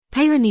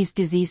Peyronies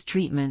disease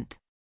treatment.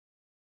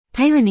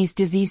 Peyronies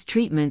disease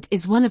treatment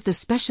is one of the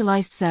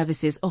specialized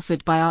services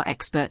offered by our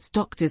experts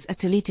doctors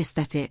at Elite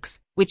Aesthetics,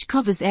 which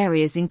covers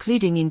areas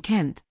including in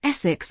Kent,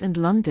 Essex and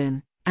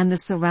London, and the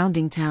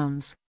surrounding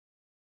towns.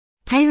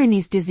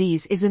 Peyronies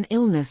disease is an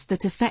illness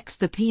that affects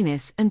the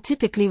penis and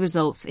typically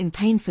results in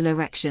painful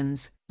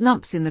erections,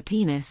 lumps in the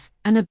penis,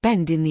 and a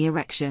bend in the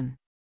erection.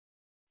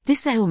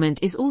 This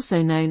ailment is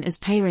also known as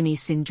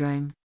Peyronies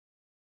syndrome.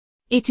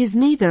 It is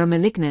neither a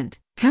malignant,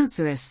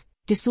 cancerous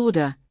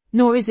disorder,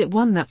 nor is it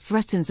one that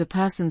threatens a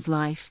person's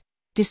life,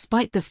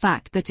 despite the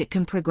fact that it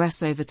can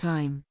progress over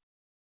time.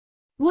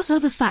 What are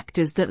the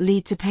factors that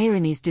lead to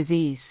Peyronies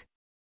disease?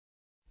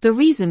 The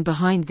reason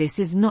behind this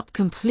is not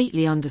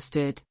completely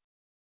understood.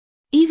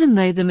 Even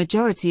though the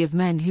majority of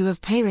men who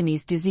have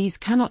Peyronies disease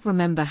cannot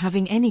remember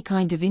having any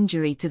kind of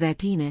injury to their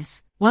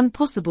penis, one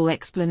possible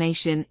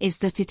explanation is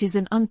that it is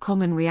an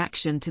uncommon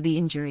reaction to the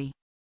injury.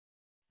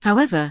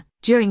 However,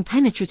 during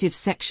penetrative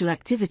sexual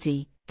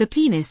activity, the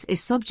penis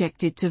is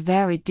subjected to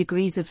varied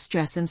degrees of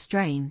stress and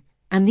strain,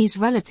 and these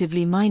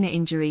relatively minor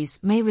injuries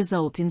may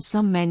result in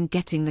some men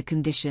getting the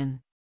condition.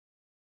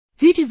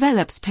 Who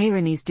develops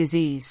Peyronies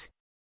disease?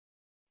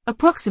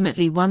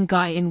 Approximately 1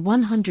 guy in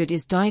 100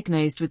 is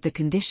diagnosed with the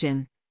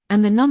condition,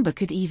 and the number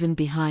could even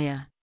be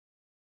higher.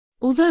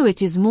 Although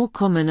it is more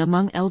common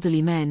among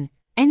elderly men,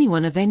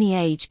 anyone of any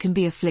age can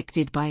be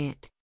afflicted by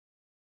it.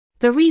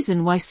 The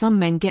reason why some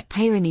men get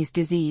Peyronies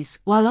disease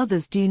while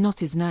others do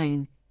not is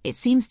known. It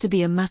seems to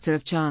be a matter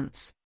of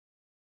chance.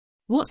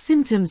 What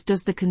symptoms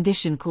does the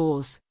condition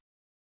cause?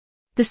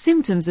 The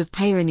symptoms of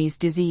Peyronies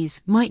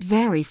disease might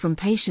vary from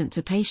patient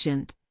to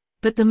patient,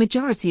 but the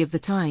majority of the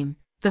time,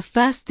 the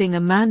first thing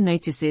a man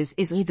notices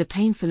is either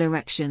painful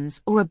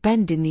erections or a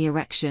bend in the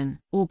erection,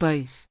 or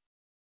both.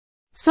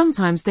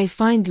 Sometimes they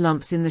find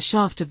lumps in the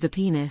shaft of the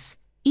penis,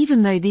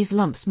 even though these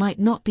lumps might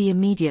not be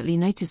immediately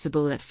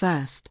noticeable at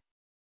first.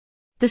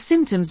 The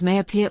symptoms may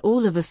appear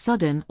all of a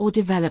sudden or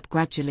develop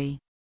gradually.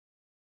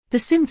 The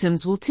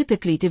symptoms will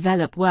typically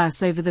develop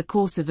worse over the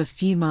course of a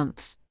few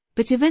months,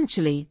 but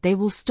eventually they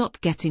will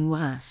stop getting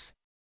worse.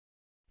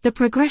 The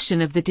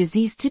progression of the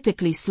disease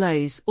typically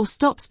slows or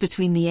stops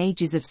between the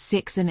ages of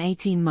 6 and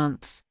 18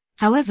 months,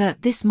 however,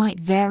 this might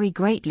vary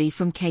greatly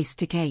from case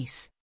to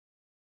case.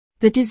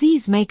 The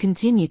disease may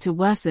continue to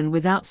worsen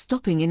without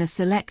stopping in a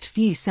select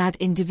few sad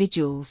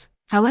individuals,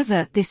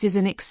 however, this is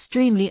an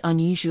extremely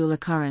unusual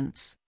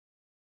occurrence.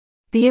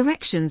 The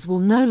erections will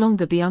no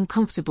longer be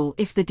uncomfortable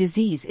if the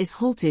disease is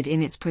halted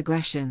in its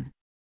progression.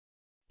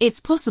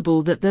 It's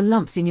possible that the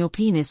lumps in your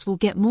penis will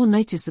get more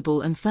noticeable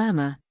and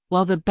firmer,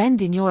 while the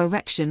bend in your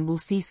erection will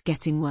cease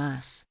getting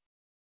worse.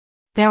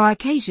 There are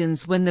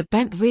occasions when the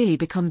bend really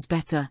becomes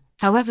better,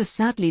 however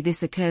sadly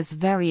this occurs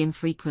very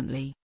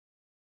infrequently.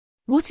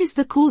 What is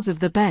the cause of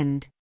the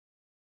bend?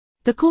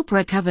 The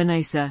corpora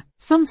cavernosa,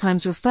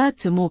 sometimes referred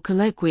to more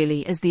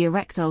colloquially as the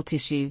erectile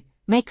tissue,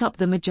 make up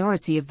the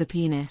majority of the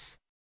penis.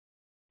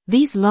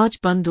 These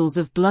large bundles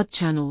of blood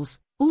channels,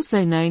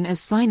 also known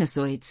as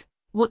sinusoids,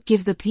 what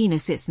give the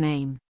penis its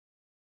name.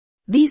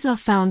 These are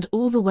found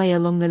all the way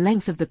along the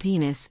length of the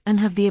penis and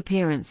have the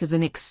appearance of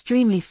an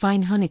extremely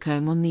fine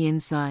honeycomb on the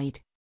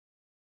inside.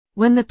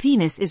 When the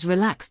penis is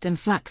relaxed and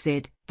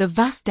flaccid, the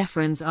vas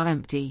deferens are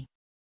empty.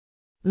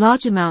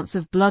 Large amounts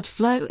of blood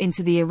flow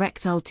into the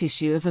erectile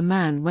tissue of a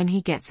man when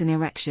he gets an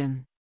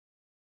erection.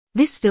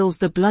 This fills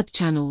the blood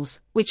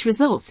channels, which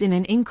results in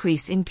an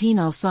increase in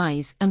penile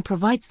size and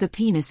provides the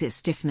penis its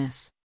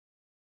stiffness.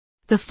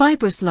 The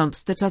fibrous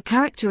lumps that are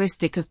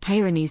characteristic of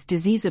Peyronies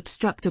disease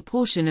obstruct a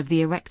portion of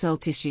the erectile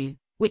tissue,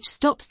 which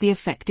stops the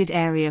affected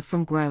area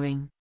from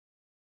growing.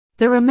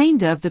 The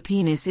remainder of the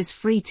penis is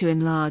free to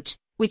enlarge,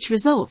 which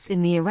results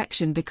in the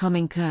erection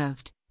becoming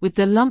curved, with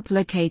the lump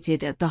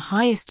located at the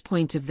highest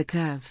point of the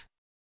curve.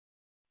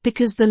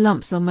 Because the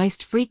lumps are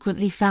most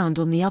frequently found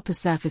on the upper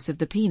surface of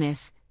the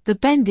penis, the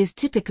bend is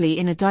typically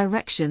in a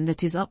direction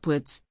that is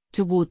upwards,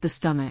 toward the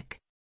stomach.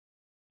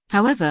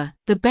 However,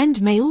 the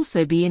bend may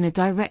also be in a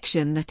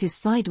direction that is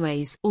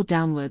sideways or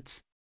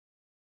downwards.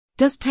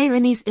 Does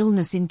Peyronies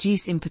illness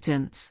induce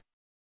impotence?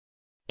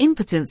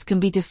 Impotence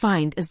can be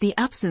defined as the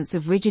absence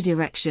of rigid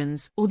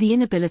erections or the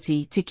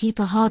inability to keep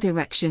a hard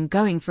erection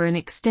going for an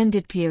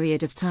extended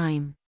period of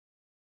time.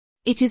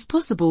 It is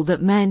possible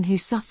that men who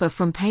suffer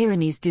from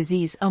Peyronies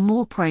disease are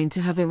more prone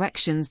to have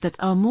erections that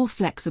are more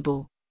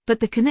flexible, but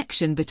the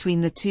connection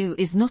between the two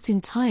is not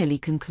entirely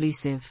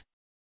conclusive.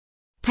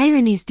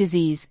 Peyronies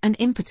disease and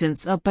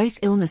impotence are both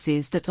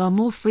illnesses that are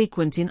more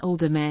frequent in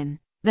older men,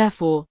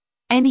 therefore,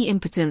 any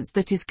impotence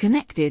that is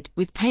connected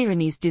with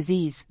Peyronies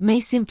disease may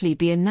simply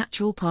be a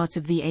natural part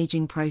of the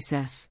aging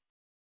process.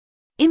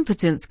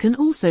 Impotence can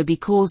also be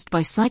caused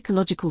by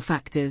psychological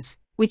factors,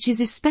 which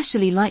is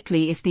especially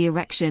likely if the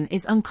erection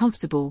is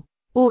uncomfortable,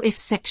 or if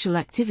sexual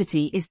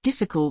activity is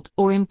difficult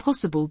or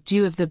impossible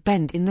due to the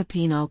bend in the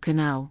penile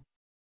canal.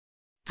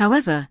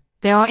 However,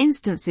 there are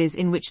instances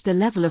in which the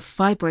level of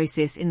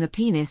fibrosis in the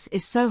penis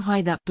is so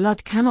high that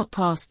blood cannot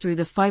pass through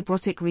the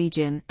fibrotic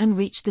region and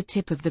reach the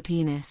tip of the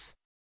penis.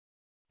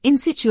 In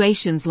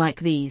situations like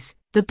these,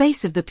 The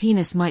base of the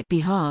penis might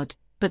be hard,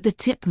 but the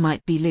tip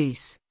might be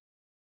loose.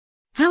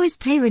 How is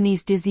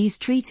Peyronies disease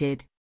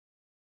treated?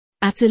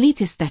 At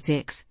Elite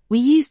Aesthetics, we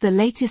use the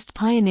latest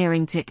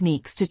pioneering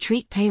techniques to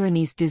treat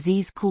Peyronies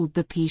disease called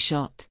the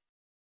P-shot.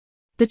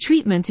 The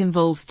treatment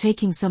involves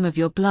taking some of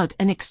your blood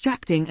and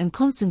extracting and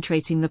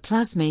concentrating the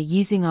plasma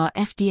using our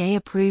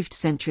FDA-approved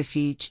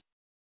centrifuge.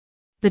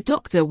 The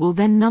doctor will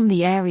then numb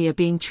the area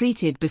being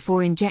treated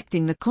before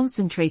injecting the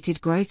concentrated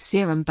growth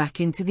serum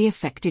back into the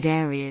affected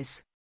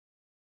areas.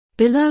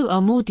 Below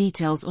are more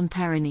details on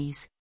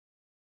Peyronies.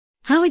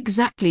 How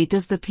exactly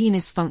does the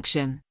penis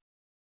function?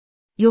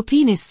 Your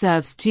penis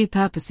serves two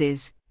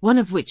purposes, one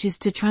of which is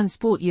to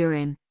transport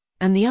urine,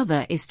 and the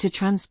other is to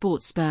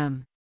transport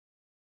sperm.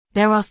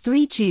 There are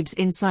three tubes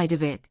inside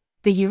of it,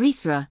 the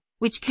urethra,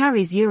 which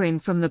carries urine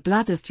from the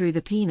bladder through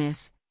the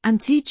penis, and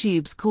two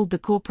tubes called the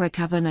corpora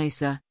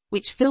cavernosa,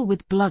 which fill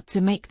with blood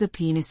to make the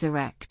penis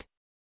erect.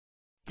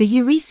 The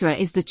urethra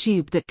is the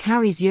tube that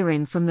carries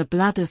urine from the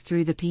bladder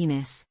through the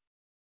penis.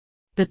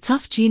 The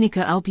tough tunica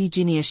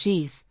albuginea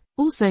sheath,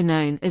 also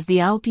known as the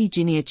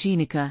albuginea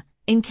tunica,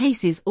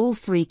 encases all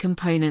three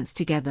components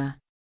together.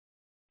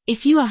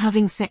 If you are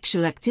having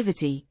sexual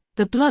activity,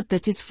 the blood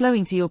that is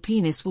flowing to your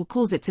penis will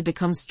cause it to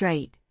become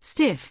straight,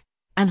 stiff,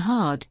 and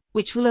hard,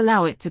 which will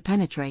allow it to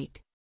penetrate.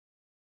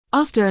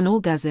 After an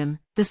orgasm,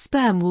 the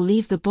sperm will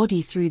leave the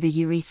body through the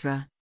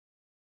urethra.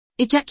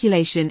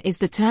 Ejaculation is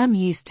the term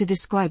used to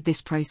describe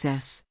this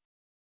process.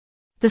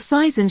 The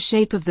size and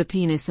shape of the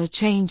penis are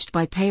changed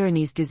by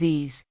Peyronies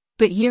disease,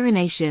 but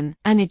urination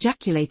and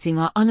ejaculating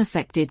are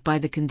unaffected by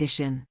the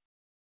condition.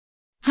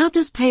 How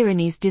does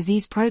Peyronies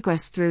disease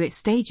progress through its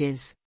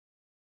stages?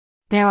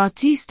 There are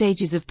two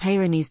stages of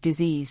Peyronies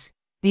disease,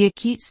 the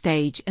acute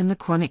stage and the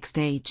chronic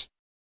stage.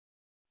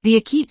 The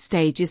acute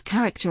stage is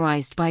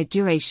characterized by a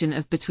duration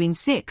of between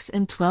 6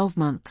 and 12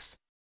 months.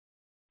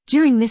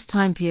 During this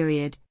time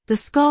period, the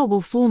scar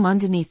will form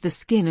underneath the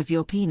skin of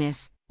your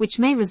penis, which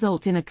may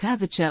result in a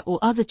curvature or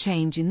other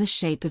change in the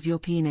shape of your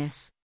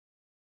penis.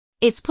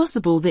 It's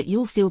possible that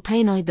you'll feel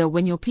pain either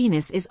when your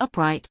penis is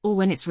upright or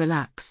when it's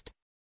relaxed.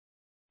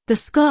 The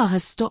scar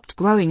has stopped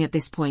growing at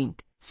this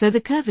point, so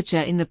the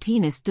curvature in the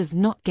penis does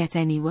not get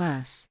any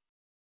worse.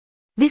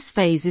 This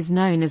phase is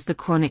known as the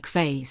chronic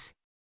phase.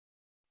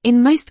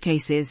 In most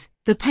cases,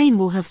 the pain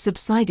will have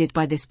subsided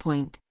by this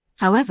point.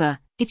 However,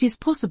 it is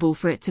possible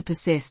for it to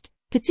persist,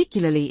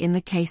 particularly in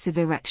the case of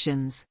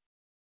erections.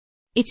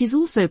 It is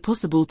also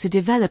possible to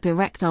develop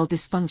erectile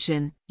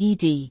dysfunction,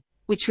 ED,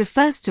 which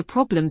refers to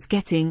problems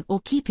getting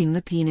or keeping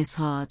the penis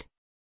hard.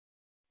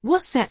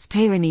 What sets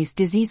Peyronies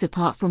disease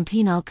apart from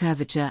penile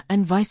curvature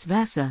and vice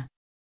versa?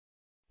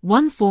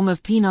 One form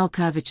of penile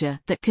curvature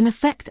that can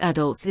affect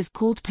adults is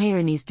called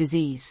Peyronies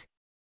disease.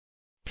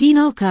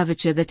 Penile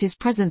curvature that is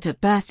present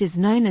at birth is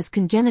known as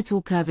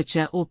congenital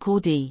curvature or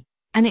CORD,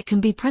 and it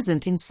can be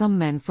present in some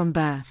men from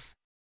birth.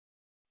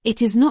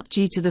 It is not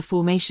due to the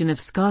formation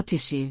of scar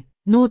tissue,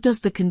 nor does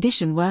the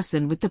condition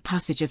worsen with the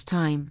passage of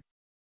time.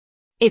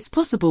 It's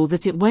possible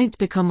that it won't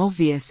become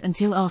obvious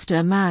until after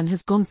a man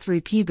has gone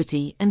through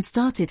puberty and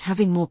started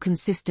having more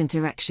consistent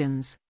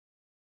erections.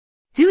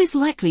 Who is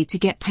likely to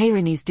get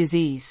Peyronies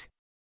disease?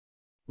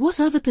 What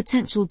are the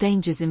potential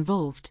dangers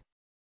involved?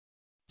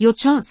 Your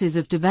chances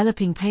of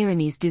developing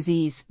Peyronies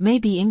disease may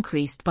be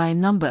increased by a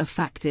number of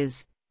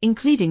factors,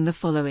 including the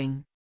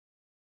following.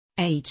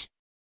 Age.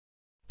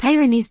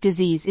 Peyronies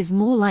disease is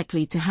more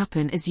likely to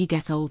happen as you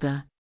get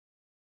older.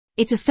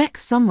 It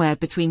affects somewhere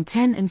between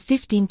 10 and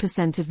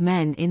 15% of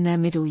men in their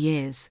middle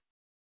years.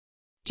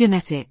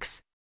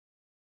 Genetics.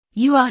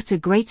 You are at a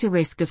greater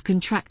risk of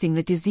contracting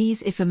the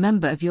disease if a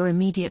member of your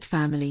immediate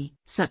family,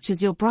 such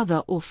as your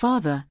brother or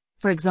father,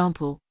 for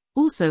example,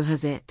 also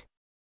has it.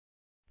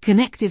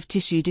 Connective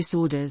tissue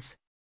disorders.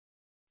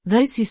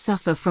 Those who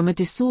suffer from a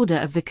disorder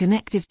of the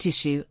connective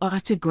tissue are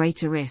at a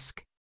greater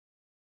risk.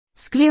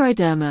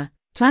 Scleroderma,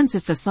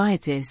 plantar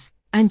fasciitis,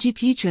 and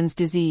Dupuytren's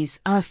disease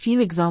are a few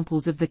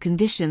examples of the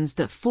conditions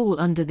that fall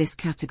under this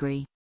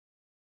category.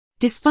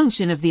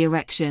 Dysfunction of the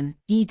erection,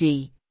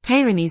 ED.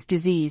 Peyronies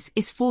disease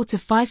is 4 to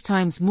 5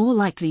 times more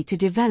likely to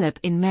develop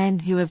in men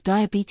who have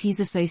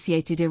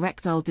diabetes-associated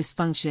erectile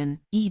dysfunction,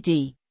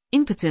 ED,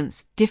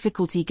 impotence,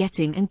 difficulty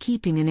getting and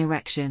keeping an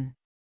erection.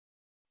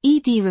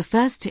 ED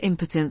refers to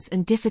impotence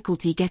and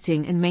difficulty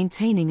getting and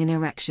maintaining an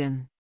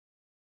erection.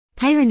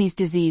 Peyronies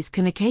disease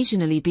can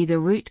occasionally be the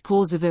root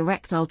cause of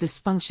erectile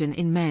dysfunction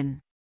in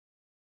men.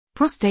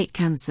 Prostate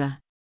cancer.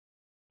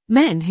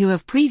 Men who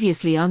have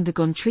previously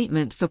undergone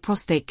treatment for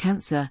prostate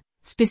cancer,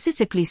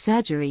 specifically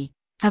surgery,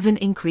 have an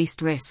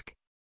increased risk.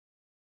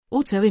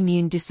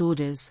 Autoimmune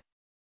disorders.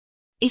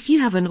 If you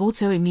have an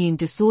autoimmune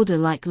disorder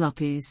like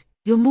lupus,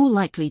 you're more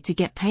likely to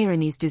get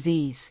Peyronies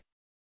disease.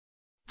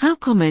 How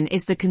common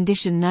is the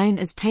condition known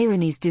as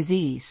Peyronies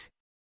disease?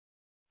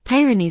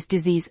 Peyronies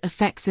disease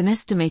affects an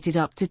estimated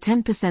up to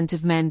 10%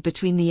 of men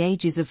between the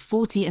ages of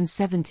 40 and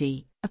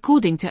 70,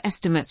 according to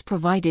estimates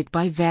provided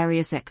by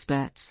various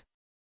experts.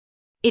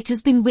 It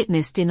has been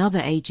witnessed in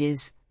other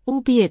ages,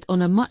 albeit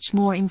on a much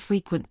more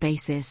infrequent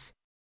basis.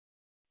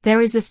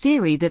 There is a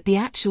theory that the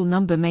actual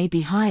number may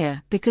be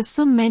higher because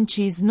some men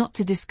choose not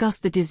to discuss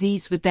the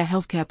disease with their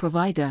healthcare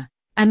provider,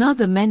 and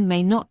other men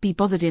may not be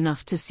bothered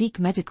enough to seek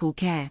medical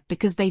care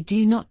because they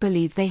do not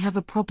believe they have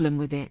a problem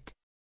with it.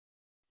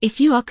 If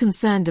you are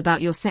concerned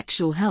about your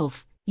sexual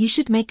health, you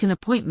should make an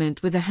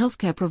appointment with a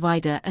healthcare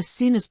provider as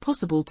soon as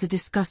possible to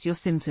discuss your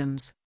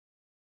symptoms.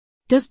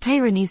 Does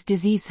Peyronies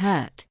disease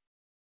hurt?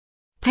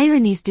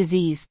 Peyronies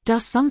disease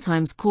does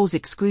sometimes cause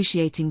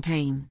excruciating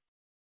pain.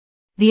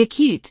 The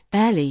acute,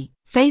 early,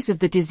 phase of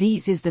the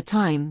disease is the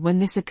time when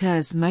this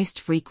occurs most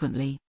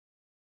frequently.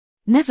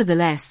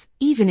 Nevertheless,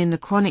 even in the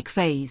chronic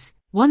phase,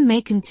 one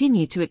may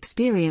continue to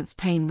experience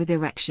pain with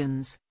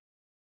erections.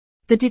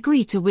 The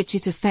degree to which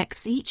it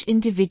affects each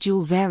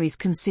individual varies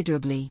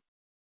considerably.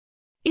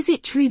 Is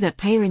it true that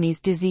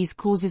Peyronies disease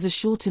causes a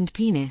shortened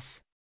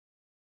penis?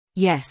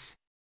 Yes.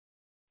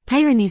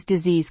 Peyronies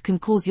disease can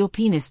cause your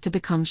penis to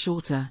become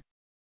shorter.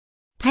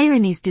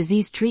 Peyronies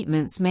disease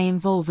treatments may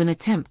involve an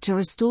attempt to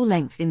restore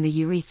length in the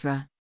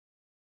urethra.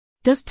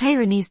 Does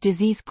Peyronies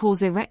disease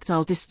cause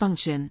erectile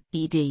dysfunction,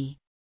 ED?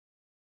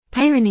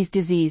 Peyronies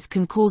disease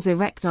can cause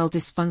erectile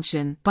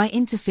dysfunction by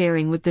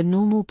interfering with the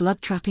normal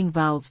blood-trapping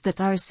valves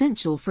that are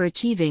essential for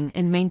achieving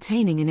and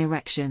maintaining an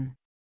erection.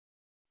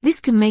 This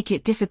can make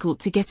it difficult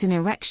to get an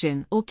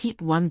erection or keep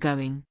one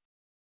going.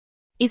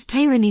 Is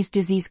Peyronies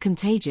disease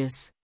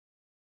contagious?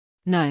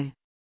 No.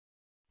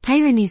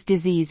 Peyronies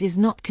disease is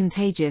not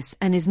contagious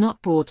and is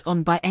not brought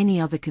on by any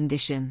other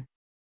condition.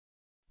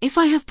 If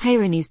I have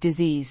Peyronies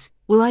disease,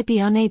 will I be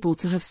unable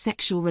to have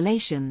sexual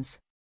relations?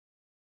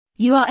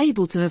 You are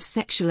able to have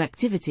sexual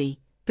activity,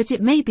 but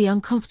it may be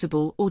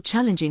uncomfortable or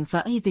challenging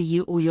for either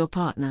you or your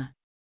partner.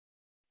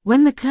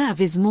 When the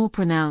curve is more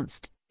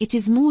pronounced, it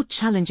is more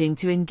challenging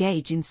to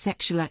engage in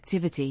sexual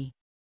activity.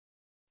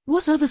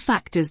 What are the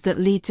factors that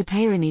lead to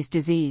Peyronies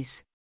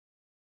disease?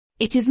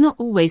 It is not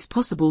always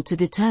possible to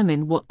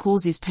determine what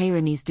causes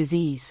Peyronies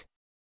disease.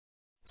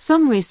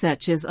 Some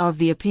researchers are of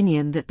the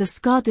opinion that the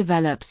scar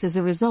develops as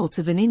a result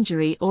of an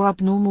injury or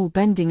abnormal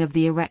bending of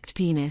the erect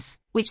penis,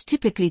 which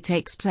typically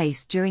takes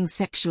place during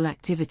sexual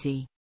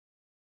activity.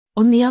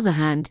 On the other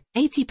hand,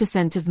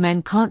 80% of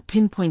men can't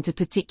pinpoint a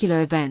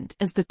particular event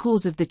as the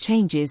cause of the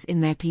changes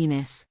in their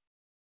penis.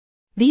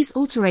 These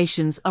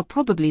alterations are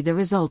probably the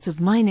result of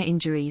minor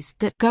injuries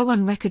that go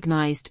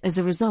unrecognized as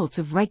a result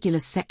of regular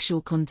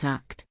sexual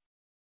contact.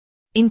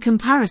 In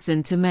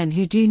comparison to men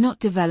who do not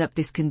develop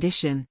this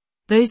condition,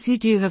 those who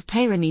do have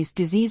Peyronies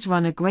disease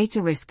run a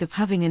greater risk of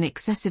having an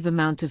excessive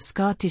amount of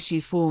scar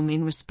tissue form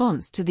in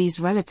response to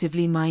these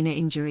relatively minor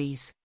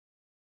injuries.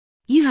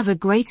 You have a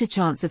greater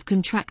chance of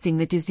contracting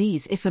the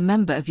disease if a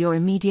member of your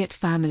immediate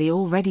family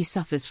already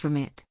suffers from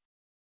it.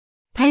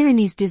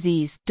 Peyronies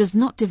disease does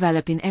not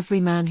develop in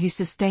every man who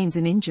sustains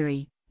an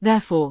injury,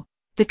 therefore,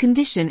 the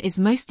condition is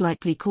most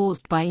likely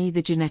caused by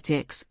either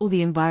genetics or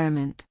the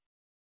environment.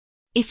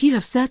 If you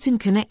have certain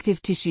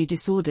connective tissue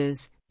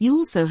disorders, you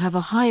also have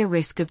a higher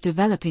risk of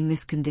developing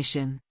this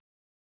condition.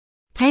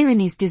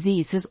 Peyronies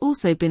disease has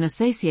also been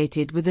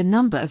associated with a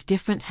number of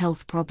different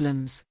health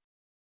problems.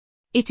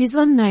 It is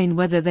unknown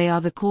whether they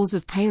are the cause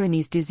of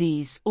Peyronies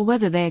disease or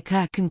whether they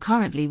occur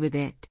concurrently with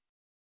it.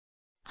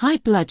 High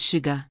blood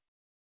sugar.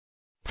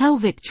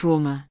 Pelvic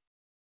trauma.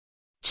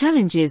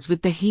 Challenges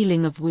with the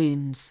healing of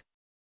wounds.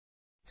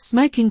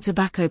 Smoking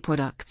tobacco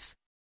products.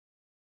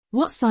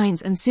 What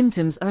signs and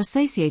symptoms are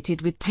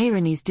associated with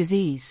Peyronies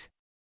disease?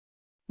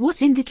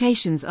 What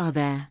indications are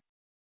there?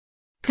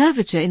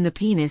 Curvature in the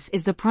penis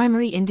is the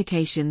primary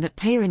indication that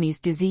Peyronies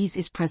disease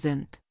is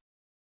present.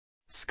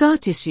 Scar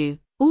tissue,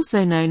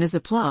 also known as a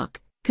plaque,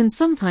 can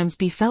sometimes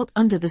be felt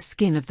under the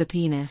skin of the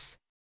penis.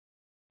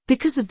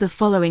 Because of the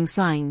following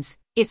signs,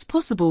 it's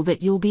possible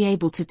that you'll be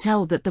able to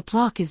tell that the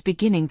plaque is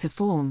beginning to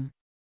form.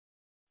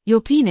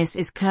 Your penis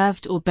is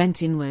curved or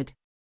bent inward.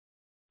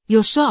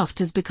 Your shaft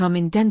has become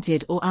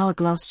indented or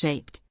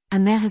hourglass-shaped,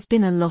 and there has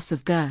been a loss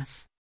of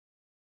girth.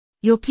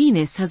 Your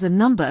penis has a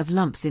number of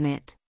lumps in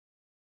it.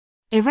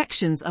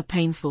 Erections are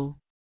painful.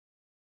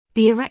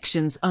 The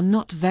erections are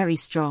not very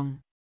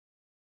strong.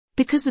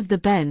 Because of the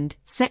bend,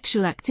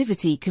 sexual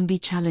activity can be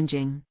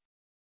challenging.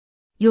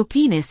 Your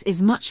penis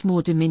is much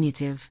more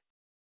diminutive.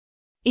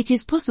 It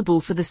is possible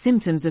for the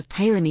symptoms of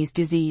Peyronies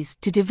disease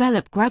to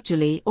develop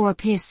gradually or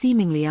appear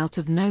seemingly out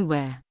of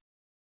nowhere.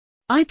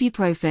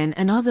 Ibuprofen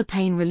and other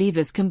pain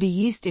relievers can be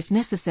used if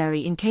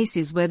necessary in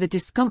cases where the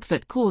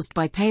discomfort caused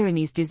by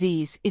Peyronies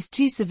disease is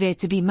too severe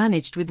to be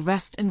managed with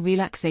rest and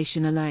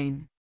relaxation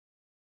alone.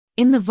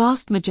 In the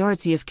vast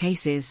majority of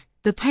cases,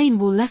 the pain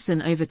will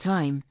lessen over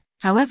time.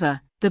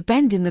 However, the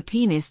bend in the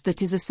penis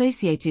that is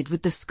associated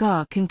with the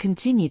scar can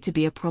continue to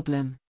be a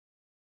problem.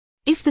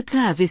 If the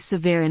curve is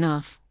severe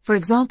enough, for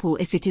example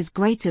if it is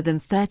greater than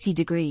 30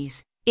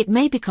 degrees, it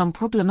may become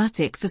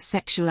problematic for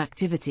sexual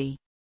activity.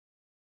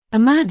 A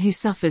man who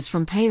suffers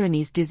from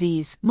Peyronies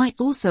disease might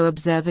also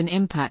observe an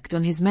impact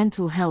on his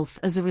mental health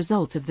as a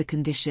result of the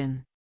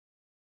condition.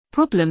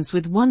 Problems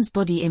with one's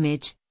body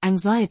image,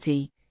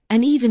 anxiety,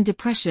 and even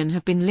depression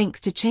have been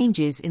linked to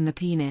changes in the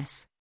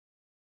penis.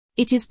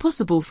 It is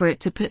possible for it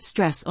to put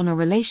stress on a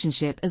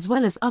relationship as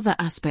well as other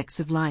aspects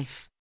of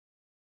life.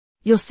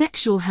 Your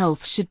sexual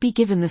health should be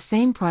given the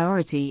same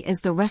priority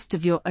as the rest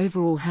of your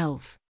overall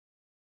health.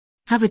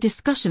 Have a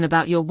discussion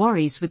about your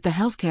worries with the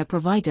healthcare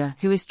provider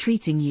who is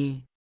treating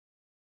you.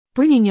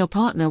 Bringing your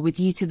partner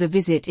with you to the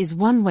visit is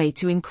one way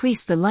to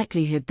increase the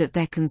likelihood that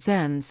their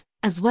concerns,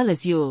 as well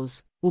as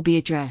yours, will be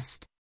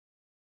addressed.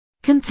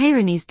 Can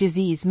Peyronies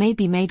disease may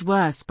be made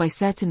worse by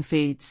certain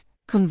foods?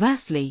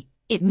 Conversely,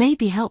 it may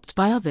be helped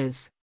by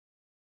others.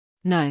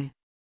 No.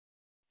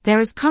 There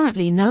is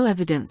currently no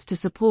evidence to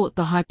support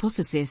the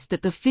hypothesis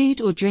that the food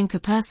or drink a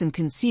person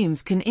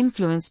consumes can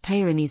influence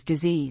Peyronies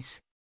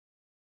disease.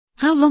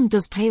 How long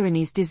does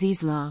Peyronies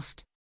disease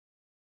last?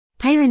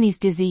 Peyronies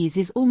disease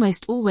is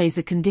almost always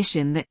a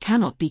condition that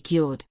cannot be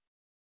cured.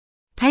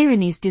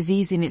 Peyronies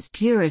disease in its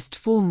purest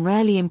form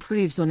rarely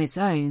improves on its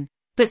own,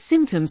 but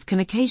symptoms can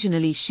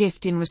occasionally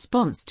shift in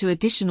response to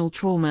additional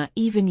trauma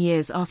even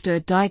years after a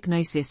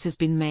diagnosis has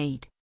been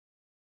made.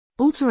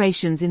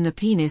 Alterations in the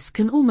penis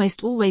can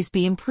almost always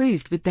be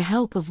improved with the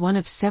help of one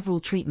of several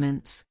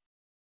treatments.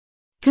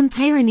 Can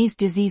Peyronies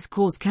disease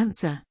cause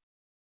cancer?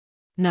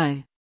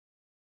 No.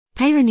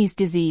 Peyronies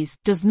disease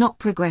does not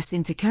progress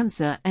into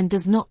cancer and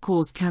does not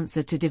cause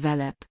cancer to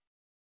develop.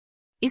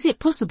 Is it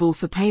possible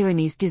for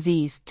Peyronies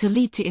disease to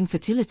lead to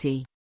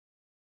infertility?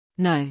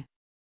 No.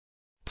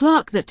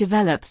 Plaque that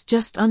develops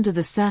just under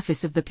the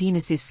surface of the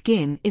penis's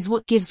skin is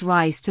what gives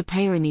rise to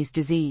Peyronies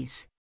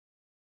disease.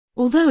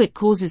 Although it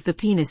causes the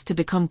penis to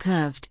become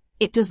curved,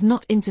 it does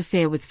not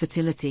interfere with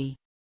fertility.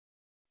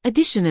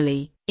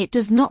 Additionally, it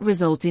does not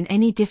result in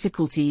any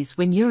difficulties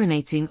when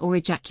urinating or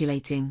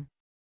ejaculating.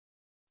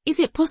 Is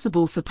it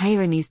possible for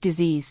Peyronies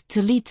disease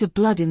to lead to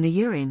blood in the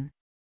urine?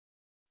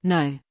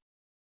 No.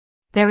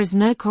 There is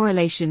no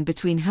correlation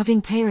between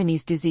having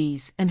Peyronies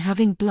disease and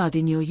having blood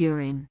in your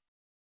urine.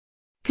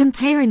 Can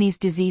Peyronies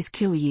disease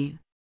kill you?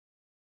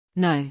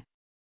 No.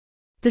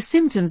 The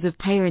symptoms of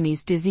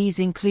Peyronies disease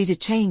include a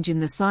change in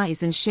the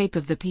size and shape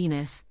of the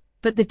penis,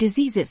 but the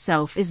disease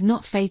itself is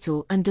not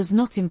fatal and does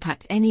not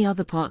impact any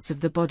other parts of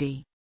the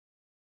body.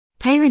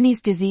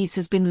 Peyronies disease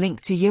has been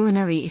linked to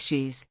urinary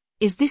issues.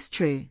 Is this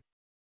true?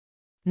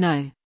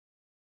 No.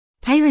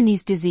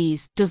 Peyronies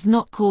disease does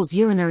not cause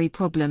urinary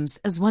problems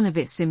as one of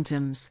its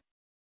symptoms.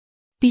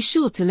 Be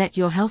sure to let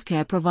your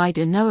healthcare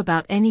provider know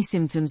about any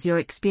symptoms you're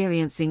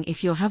experiencing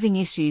if you're having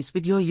issues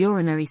with your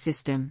urinary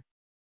system.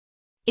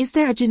 Is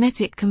there a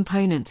genetic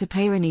component to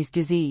Peyronies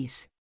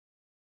disease?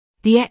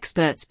 The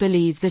experts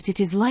believe that it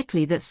is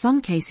likely that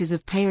some cases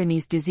of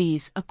Peyronies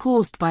disease are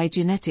caused by a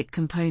genetic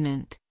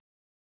component.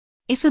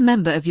 If a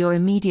member of your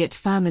immediate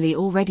family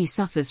already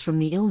suffers from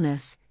the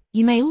illness,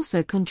 you may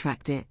also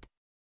contract it.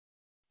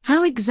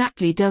 How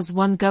exactly does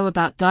one go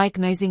about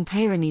diagnosing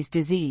Peyronies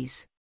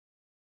disease?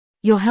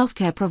 Your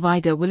healthcare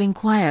provider will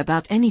inquire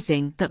about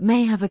anything that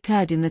may have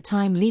occurred in the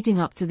time leading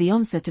up to the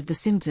onset of the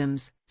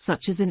symptoms,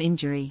 such as an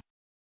injury.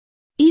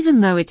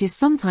 Even though it is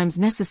sometimes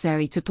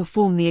necessary to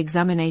perform the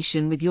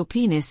examination with your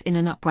penis in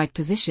an upright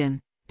position,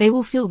 they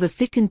will feel the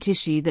thickened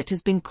tissue that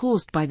has been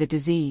caused by the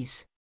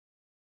disease.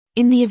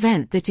 In the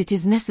event that it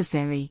is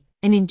necessary,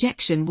 an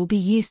injection will be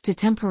used to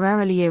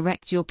temporarily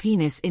erect your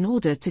penis in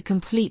order to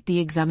complete the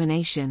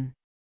examination.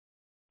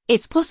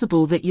 It's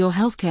possible that your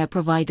healthcare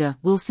provider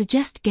will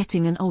suggest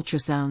getting an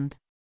ultrasound.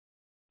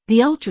 The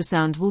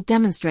ultrasound will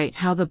demonstrate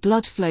how the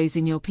blood flows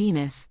in your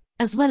penis,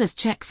 as well as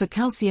check for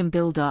calcium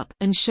buildup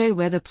and show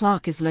where the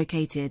plaque is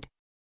located.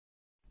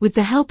 With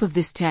the help of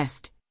this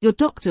test, your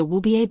doctor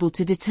will be able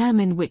to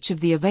determine which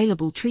of the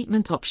available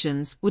treatment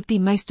options would be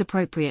most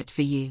appropriate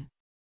for you.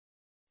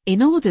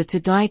 In order to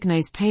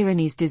diagnose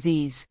Peyronies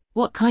disease,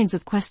 what kinds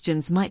of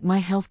questions might my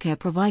healthcare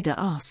provider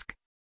ask?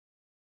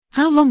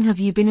 How long have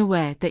you been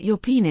aware that your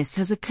penis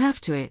has a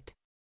curve to it?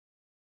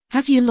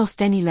 Have you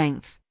lost any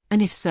length, and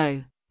if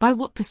so, by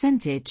what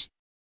percentage?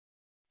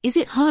 Is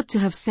it hard to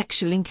have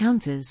sexual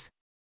encounters?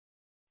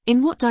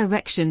 In what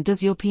direction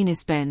does your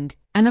penis bend,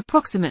 and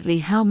approximately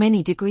how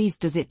many degrees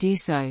does it do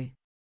so?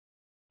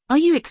 Are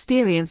you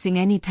experiencing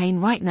any pain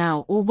right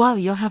now or while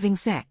you're having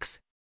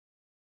sex?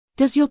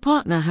 Does your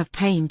partner have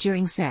pain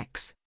during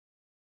sex?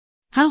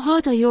 How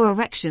hard are your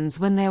erections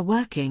when they're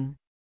working?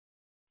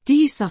 Do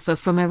you suffer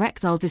from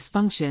erectile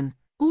dysfunction,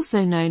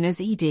 also known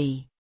as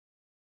ED?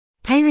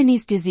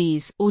 Peyronies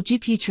disease or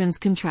Dupuytren's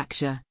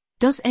contracture.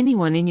 Does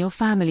anyone in your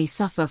family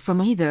suffer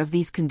from either of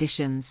these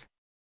conditions?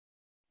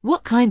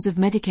 What kinds of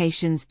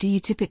medications do you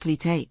typically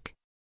take?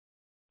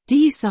 Do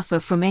you suffer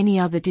from any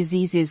other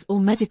diseases or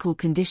medical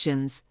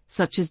conditions,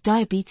 such as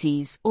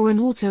diabetes or an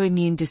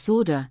autoimmune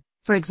disorder,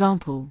 for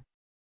example?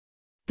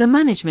 The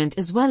management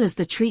as well as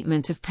the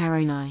treatment of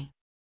Peyronies.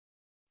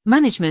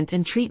 Management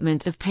and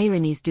treatment of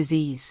Peyronies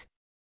disease.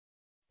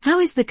 How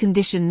is the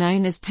condition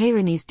known as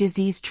Peyronies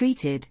disease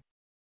treated?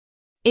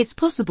 It's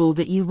possible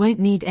that you won't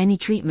need any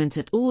treatment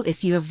at all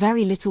if you have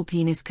very little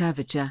penis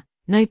curvature,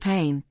 no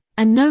pain,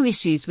 and no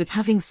issues with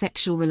having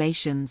sexual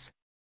relations.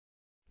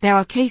 There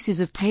are cases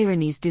of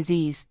Peyronies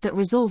disease that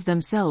resolve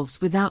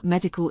themselves without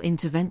medical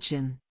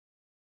intervention.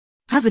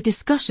 Have a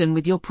discussion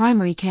with your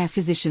primary care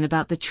physician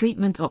about the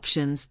treatment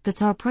options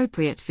that are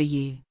appropriate for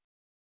you.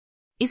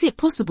 Is it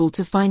possible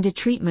to find a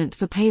treatment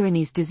for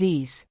Peyronies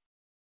disease?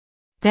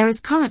 There is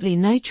currently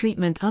no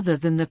treatment other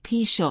than the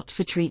P shot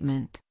for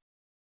treatment.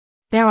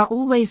 There are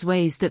always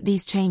ways that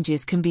these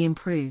changes can be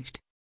improved.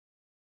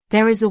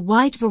 There is a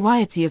wide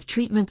variety of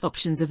treatment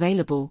options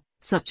available,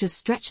 such as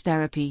stretch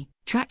therapy,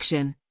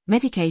 traction,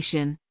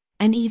 medication,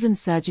 and even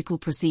surgical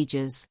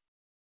procedures.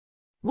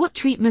 What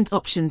treatment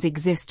options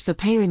exist for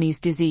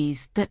Peyronies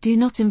disease that do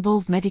not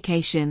involve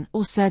medication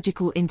or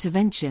surgical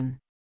intervention?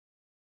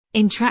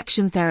 In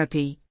traction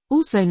therapy,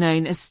 also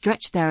known as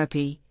stretch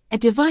therapy, a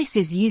device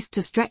is used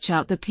to stretch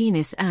out the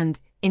penis and,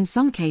 in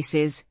some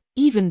cases,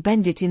 even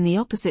bend it in the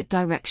opposite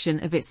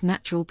direction of its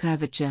natural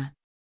curvature.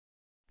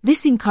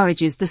 This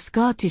encourages the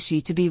scar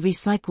tissue to be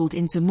recycled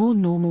into more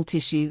normal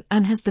tissue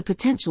and has the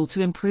potential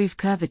to improve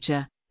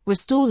curvature,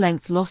 restore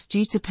length lost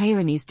due to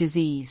Peyronies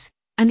disease,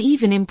 and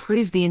even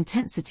improve the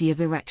intensity of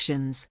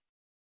erections.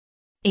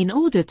 In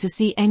order to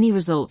see any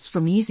results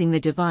from using the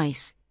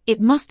device,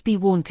 it must be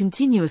worn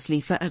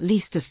continuously for at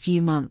least a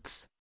few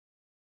months.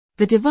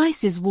 The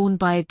device is worn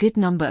by a good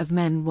number of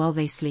men while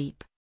they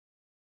sleep.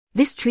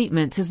 This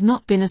treatment has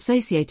not been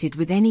associated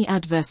with any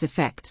adverse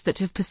effects that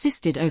have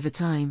persisted over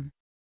time.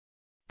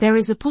 There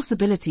is a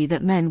possibility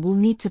that men will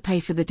need to pay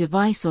for the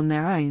device on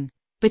their own,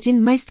 but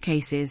in most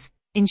cases,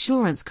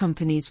 insurance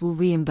companies will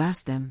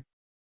reimburse them.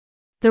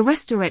 The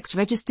Restorex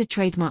registered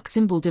trademark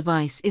symbol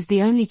device is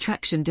the only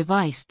traction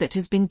device that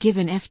has been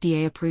given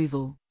FDA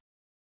approval.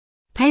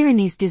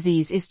 Peyronies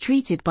disease is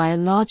treated by a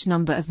large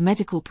number of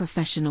medical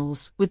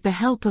professionals with the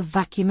help of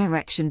vacuum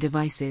erection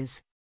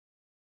devices.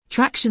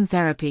 Traction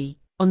therapy,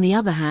 on the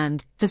other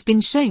hand, has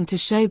been shown to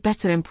show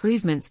better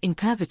improvements in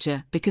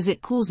curvature because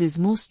it causes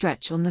more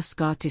stretch on the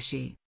scar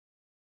tissue.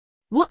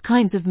 What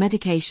kinds of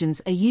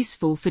medications are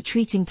useful for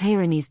treating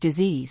Peyronies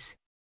disease?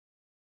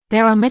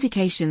 There are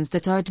medications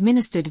that are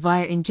administered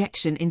via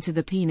injection into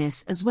the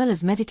penis as well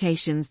as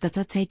medications that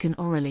are taken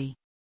orally.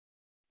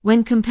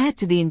 When compared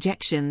to the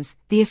injections,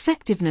 the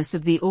effectiveness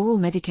of the oral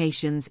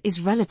medications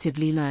is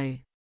relatively low.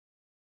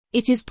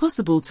 It is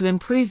possible to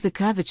improve the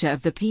curvature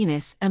of the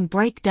penis and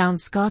break down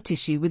scar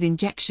tissue with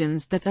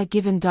injections that are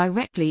given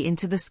directly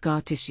into the scar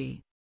tissue.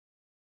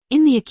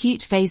 In the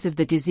acute phase of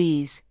the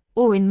disease,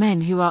 or in men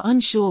who are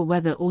unsure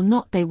whether or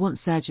not they want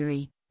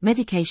surgery,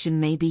 medication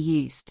may be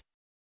used.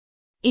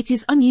 It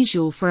is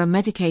unusual for a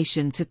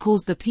medication to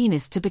cause the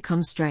penis to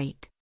become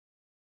straight.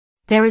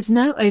 There is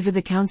no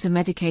over-the-counter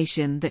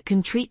medication that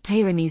can treat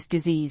Peyronies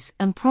disease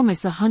and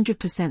promise a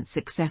 100%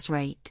 success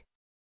rate.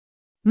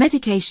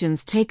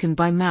 Medications taken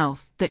by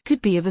mouth that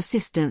could be of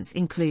assistance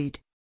include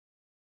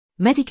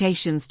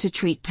medications to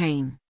treat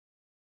pain.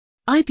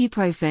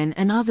 Ibuprofen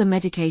and other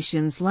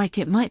medications like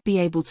it might be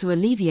able to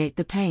alleviate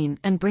the pain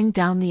and bring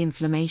down the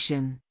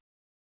inflammation.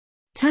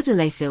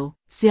 Tadalafil,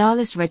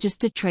 Cialis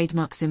registered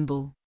trademark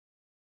symbol.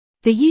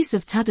 The use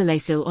of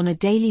tadalafil on a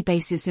daily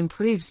basis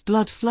improves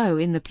blood flow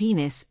in the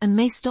penis and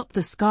may stop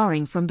the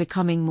scarring from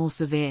becoming more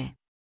severe.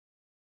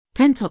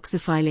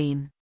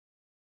 Pentoxifylline.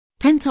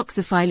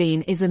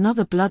 Pentoxifylline is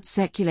another blood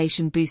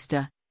circulation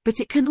booster,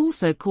 but it can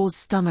also cause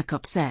stomach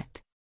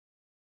upset.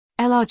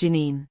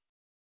 L-arginine.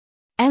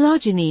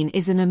 L-arginine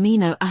is an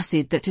amino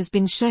acid that has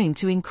been shown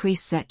to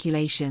increase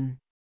circulation.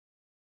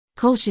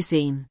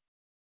 Colchicine.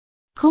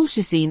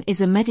 Colchicine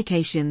is a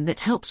medication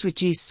that helps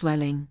reduce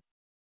swelling.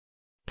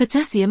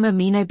 Potassium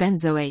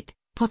aminobenzoate,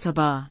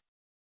 POTABA.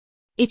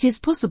 It is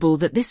possible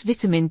that this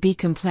vitamin B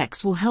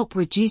complex will help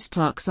reduce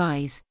plaque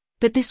size,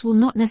 but this will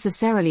not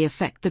necessarily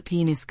affect the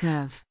penis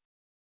curve.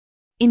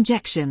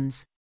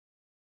 Injections.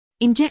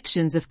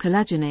 Injections of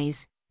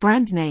collagenase,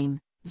 brand name,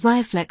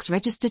 Xiaflex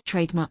registered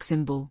trademark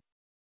symbol.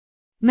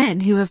 Men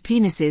who have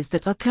penises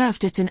that are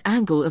curved at an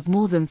angle of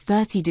more than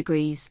 30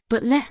 degrees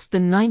but less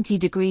than 90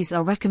 degrees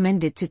are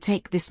recommended to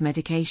take this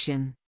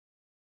medication.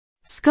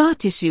 Scar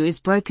tissue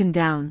is broken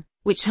down,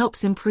 which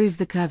helps improve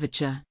the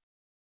curvature.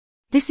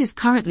 This is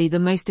currently the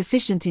most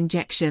efficient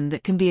injection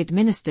that can be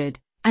administered,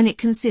 and it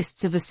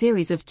consists of a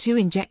series of 2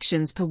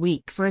 injections per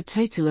week for a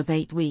total of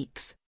 8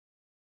 weeks.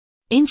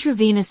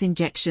 Intravenous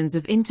injections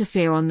of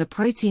interferon, the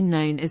protein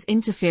known as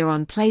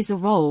interferon, plays a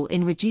role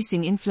in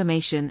reducing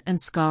inflammation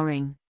and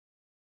scarring.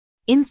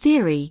 In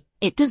theory,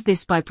 it does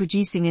this by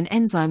producing an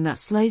enzyme that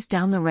slows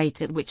down the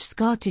rate at which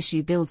scar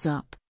tissue builds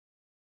up.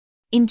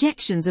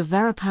 Injections of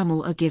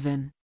verapamil are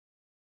given.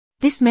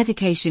 This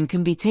medication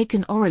can be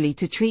taken orally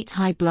to treat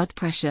high blood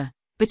pressure,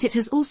 but it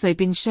has also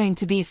been shown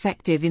to be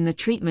effective in the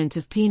treatment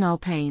of penile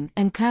pain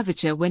and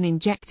curvature when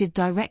injected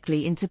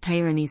directly into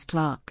Peyronies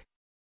plaque.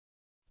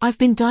 I've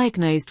been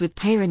diagnosed with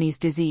Peyronies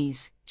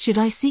disease. Should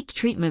I seek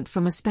treatment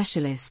from a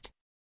specialist?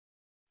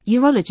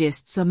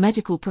 Urologists are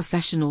medical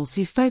professionals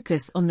who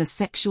focus on the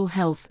sexual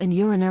health and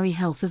urinary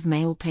health of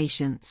male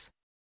patients.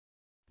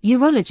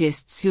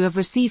 Urologists who have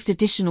received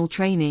additional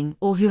training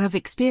or who have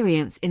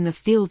experience in the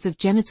fields of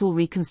genital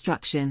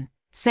reconstruction,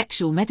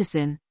 sexual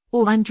medicine,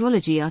 or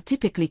andrology are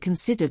typically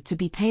considered to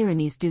be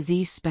Peyronies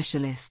disease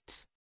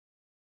specialists.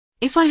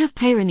 If I have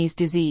Peyronies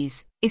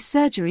disease, is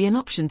surgery an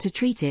option to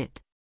treat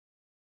it?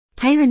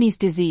 Peyronies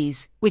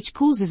disease, which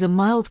causes a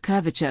mild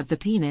curvature of the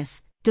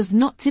penis, does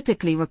not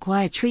typically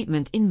require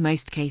treatment in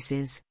most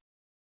cases.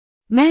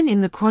 Men in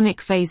the chronic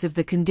phase of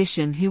the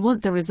condition who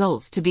want the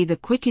results to be the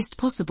quickest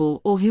possible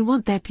or who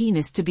want their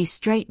penis to be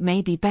straight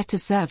may be better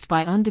served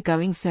by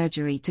undergoing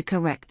surgery to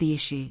correct the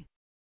issue.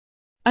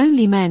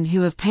 Only men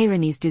who have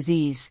Peyronies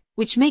disease,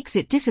 which makes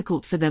it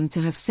difficult for them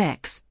to have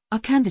sex, are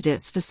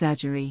candidates for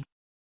surgery.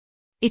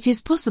 It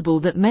is possible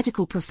that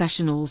medical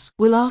professionals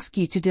will ask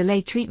you to delay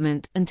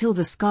treatment until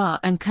the scar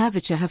and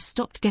curvature have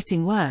stopped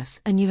getting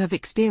worse and you have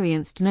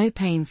experienced no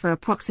pain for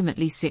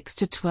approximately 6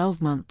 to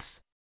 12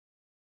 months.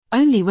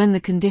 Only when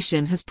the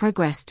condition has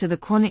progressed to the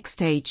chronic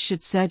stage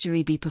should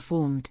surgery be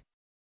performed.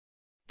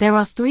 There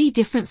are 3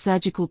 different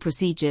surgical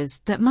procedures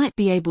that might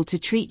be able to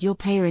treat your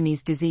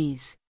Peyronies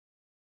disease.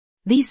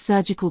 These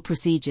surgical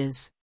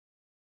procedures: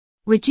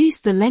 reduce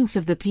the length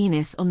of the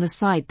penis on the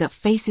side that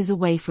faces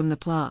away from the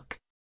plaque.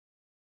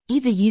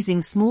 Either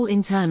using small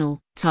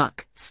internal,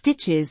 tuck,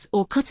 stitches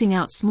or cutting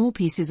out small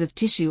pieces of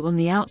tissue on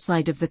the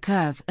outside of the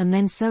curve and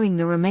then sewing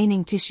the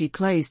remaining tissue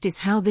closed is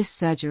how this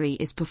surgery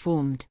is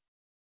performed.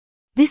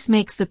 This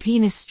makes the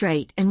penis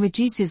straight and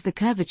reduces the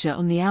curvature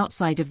on the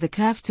outside of the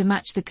curve to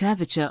match the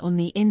curvature on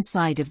the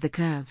inside of the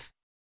curve.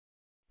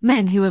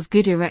 Men who have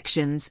good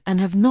erections and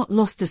have not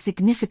lost a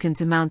significant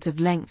amount of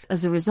length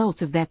as a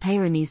result of their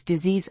Peyronies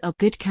disease are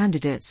good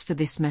candidates for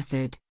this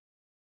method.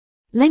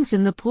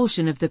 Lengthen the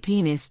portion of the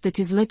penis that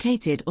is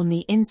located on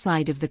the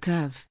inside of the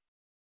curve.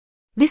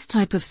 This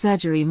type of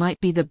surgery might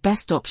be the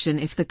best option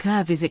if the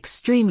curve is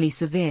extremely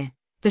severe,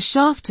 the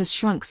shaft has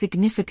shrunk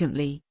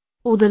significantly,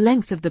 or the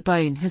length of the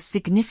bone has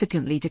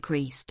significantly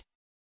decreased.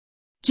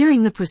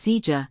 During the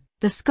procedure,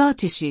 the scar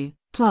tissue,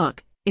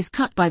 plaque, is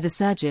cut by the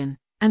surgeon,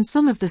 and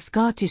some of the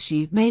scar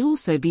tissue may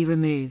also be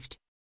removed.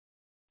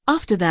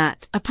 After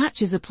that, a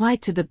patch is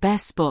applied to the bare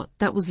spot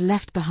that was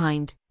left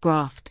behind,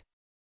 graft.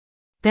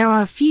 There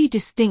are a few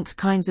distinct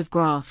kinds of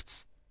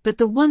grafts, but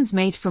the ones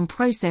made from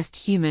processed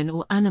human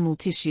or animal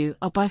tissue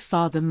are by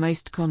far the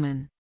most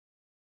common.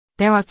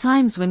 There are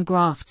times when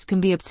grafts can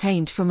be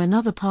obtained from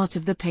another part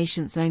of the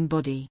patient's own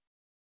body.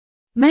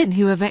 Men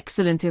who have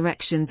excellent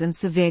erections and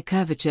severe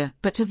curvature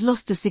but have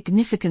lost a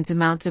significant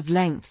amount of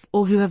length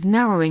or who have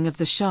narrowing of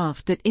the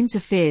shaft that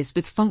interferes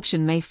with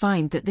function may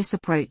find that this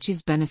approach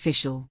is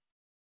beneficial.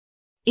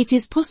 It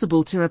is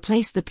possible to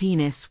replace the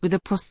penis with a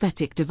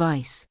prosthetic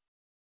device.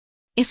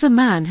 If a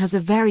man has a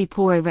very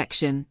poor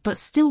erection but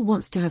still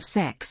wants to have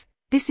sex,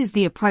 this is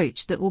the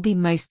approach that will be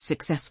most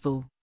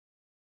successful.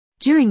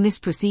 During this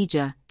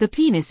procedure, the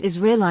penis is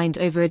realigned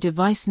over a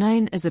device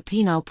known as a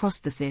penile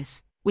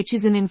prosthesis, which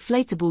is an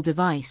inflatable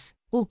device,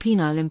 or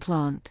penile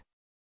implant.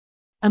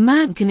 A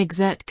man can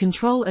exert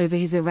control over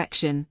his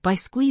erection by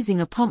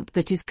squeezing a pump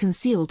that is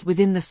concealed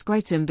within the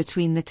scrotum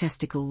between the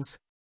testicles.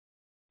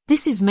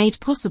 This is made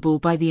possible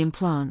by the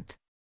implant.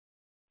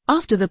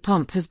 After the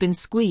pump has been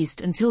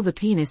squeezed until the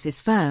penis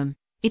is firm,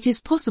 it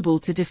is possible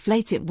to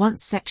deflate it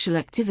once sexual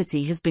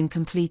activity has been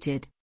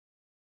completed.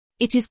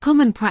 It is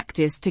common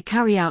practice to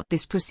carry out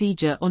this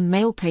procedure on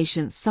male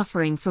patients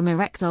suffering from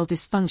erectile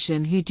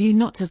dysfunction who do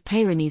not have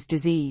Peyronies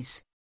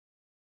disease.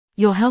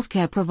 Your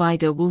healthcare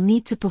provider will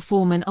need to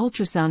perform an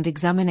ultrasound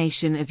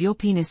examination of your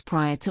penis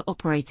prior to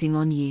operating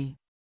on you.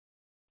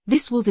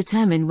 This will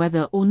determine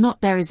whether or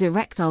not there is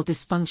erectile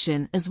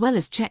dysfunction as well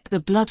as check the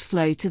blood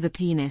flow to the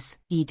penis,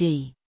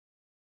 e.d.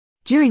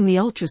 During the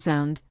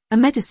ultrasound, a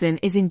medicine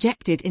is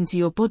injected into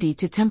your body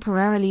to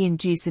temporarily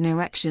induce an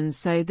erection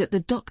so that the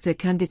doctor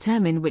can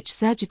determine which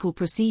surgical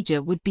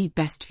procedure would be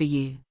best for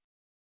you.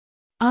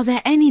 Are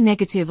there any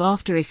negative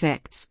after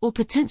effects or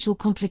potential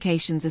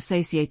complications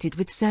associated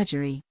with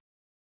surgery?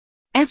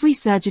 Every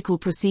surgical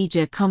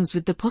procedure comes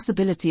with the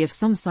possibility of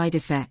some side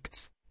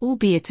effects,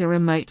 albeit a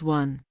remote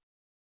one.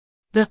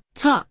 The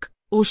tuck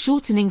or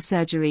shortening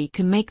surgery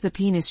can make the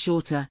penis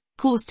shorter,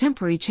 cause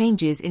temporary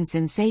changes in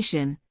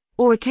sensation,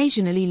 or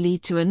occasionally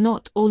lead to a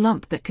knot or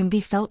lump that can be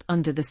felt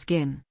under the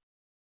skin.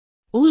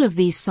 All of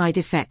these side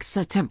effects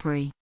are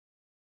temporary.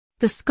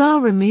 The scar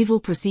removal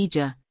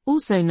procedure,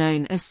 also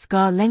known as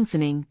scar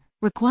lengthening,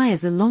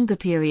 requires a longer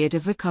period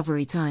of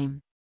recovery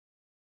time.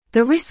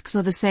 The risks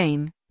are the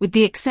same, with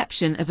the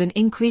exception of an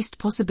increased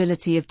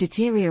possibility of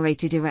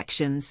deteriorated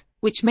erections,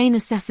 which may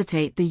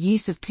necessitate the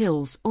use of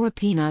pills or a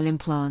penile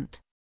implant.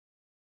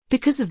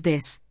 Because of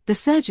this, the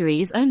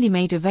surgery is only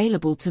made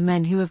available to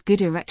men who have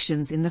good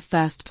erections in the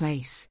first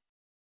place.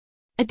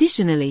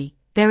 Additionally,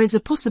 there is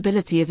a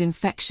possibility of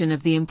infection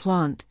of the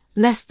implant,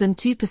 less than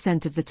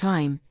 2% of the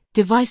time,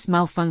 device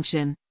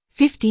malfunction,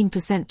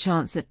 15%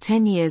 chance at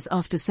 10 years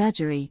after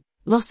surgery,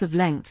 loss of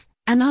length,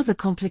 and other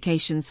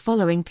complications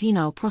following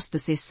penile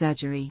prosthesis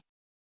surgery.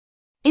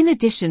 In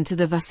addition to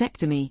the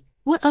vasectomy,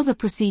 what other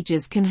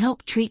procedures can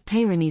help treat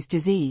Peyronies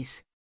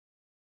disease?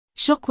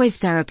 Shockwave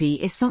therapy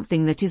is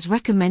something that is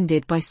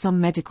recommended by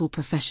some medical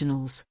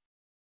professionals.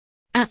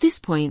 At this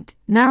point,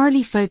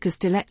 narrowly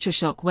focused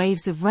electroshock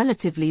waves of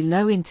relatively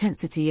low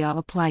intensity are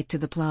applied to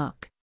the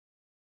plaque.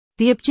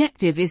 The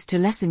objective is to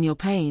lessen your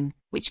pain,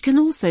 which can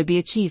also be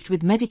achieved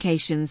with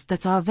medications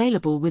that are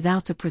available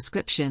without a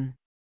prescription.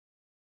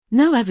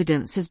 No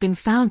evidence has been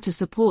found to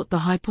support the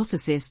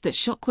hypothesis that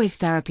shockwave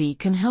therapy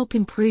can help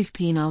improve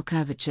penile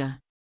curvature.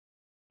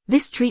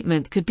 This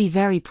treatment could be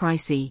very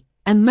pricey,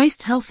 and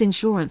most health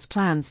insurance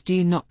plans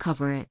do not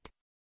cover it.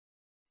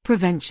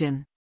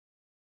 Prevention.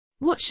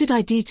 What should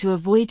I do to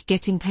avoid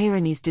getting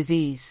Peyronies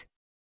disease?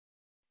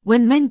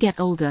 When men get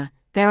older,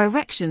 their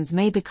erections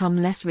may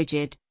become less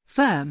rigid,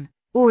 firm,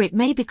 or it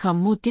may become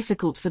more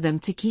difficult for them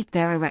to keep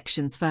their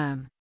erections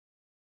firm.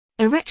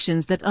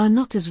 Erections that are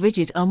not as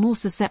rigid are more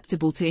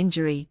susceptible to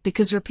injury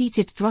because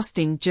repeated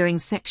thrusting during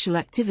sexual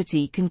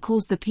activity can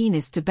cause the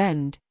penis to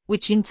bend,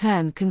 which in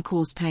turn can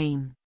cause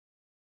pain.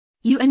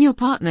 You and your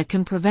partner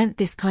can prevent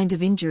this kind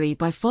of injury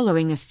by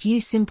following a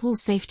few simple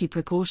safety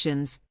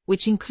precautions,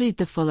 which include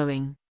the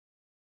following.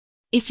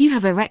 If you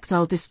have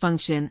erectile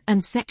dysfunction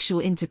and sexual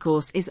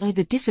intercourse is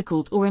either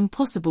difficult or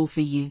impossible for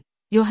you,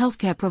 your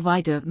healthcare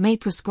provider may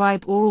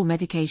prescribe oral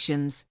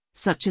medications,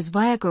 such as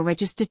Viagra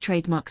registered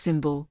trademark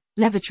symbol,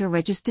 Levitra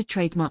registered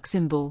trademark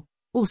symbol,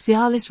 or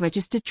Cialis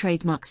registered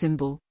trademark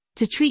symbol,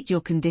 to treat your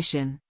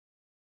condition.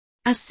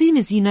 As soon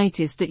as you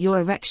notice that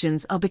your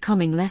erections are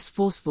becoming less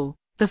forceful,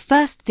 the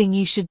first thing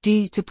you should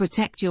do to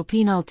protect your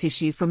penile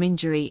tissue from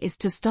injury is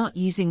to start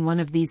using one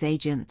of these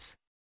agents.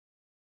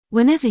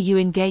 Whenever you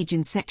engage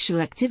in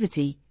sexual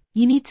activity,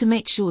 you need to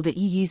make sure that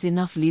you use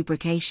enough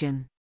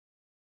lubrication.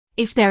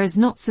 If there is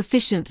not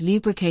sufficient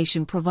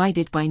lubrication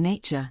provided by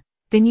nature,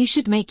 then you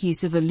should make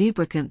use of a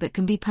lubricant that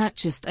can be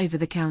purchased over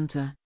the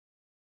counter.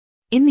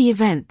 In the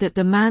event that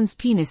the man's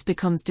penis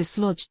becomes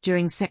dislodged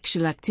during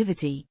sexual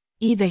activity,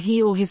 either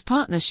he or his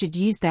partner should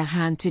use their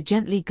hand to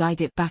gently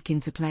guide it back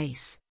into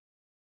place.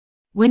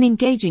 When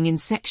engaging in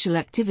sexual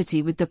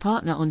activity with the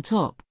partner on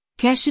top,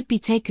 care should be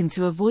taken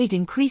to avoid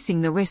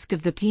increasing the risk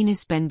of the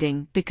penis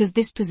bending because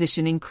this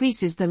position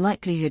increases the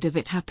likelihood of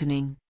it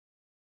happening.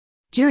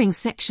 During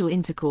sexual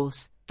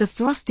intercourse, the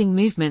thrusting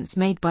movements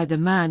made by the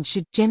man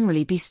should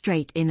generally be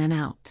straight in and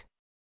out.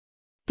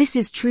 This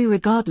is true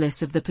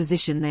regardless of the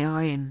position they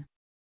are in.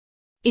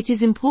 It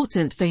is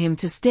important for him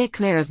to steer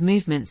clear of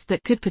movements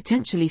that could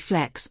potentially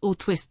flex or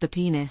twist the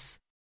penis.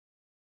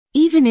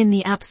 Even in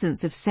the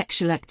absence of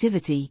sexual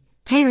activity,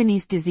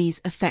 Peyronies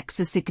disease affects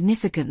a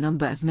significant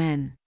number of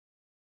men.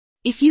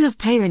 If you have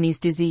Peyronies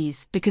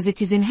disease because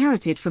it is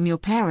inherited from your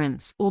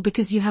parents or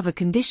because you have a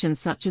condition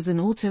such as an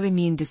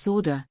autoimmune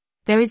disorder,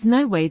 there is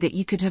no way that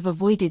you could have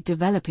avoided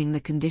developing the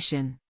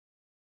condition.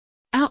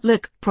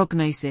 Outlook,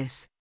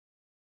 prognosis.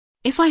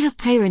 If I have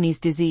Peyronies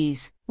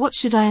disease, what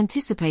should I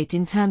anticipate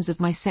in terms of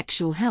my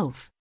sexual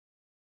health?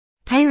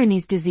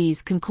 Peyronies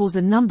disease can cause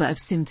a number of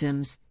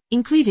symptoms,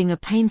 including a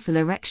painful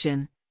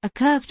erection, a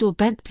curved or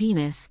bent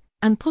penis,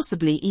 and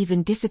possibly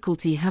even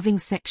difficulty having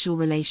sexual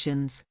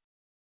relations.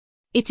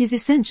 It is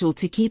essential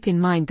to keep in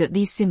mind that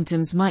these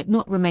symptoms might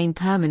not remain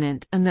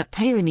permanent and that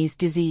Peyronies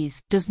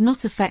disease does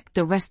not affect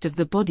the rest of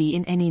the body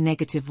in any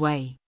negative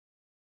way.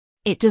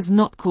 It does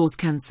not cause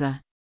cancer.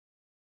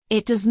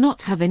 It does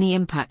not have any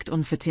impact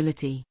on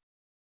fertility.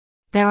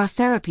 There are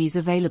therapies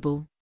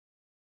available.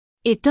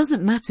 It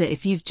doesn't matter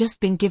if you've just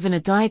been given a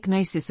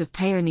diagnosis of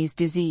Peyronies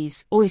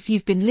disease or if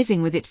you've been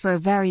living with it for a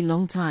very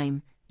long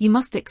time, you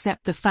must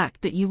accept the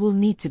fact that you will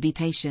need to be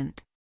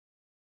patient.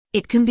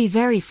 It can be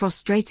very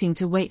frustrating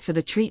to wait for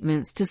the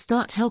treatments to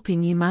start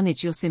helping you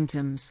manage your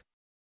symptoms.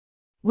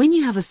 When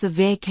you have a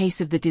severe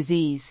case of the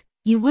disease,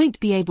 you won't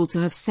be able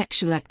to have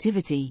sexual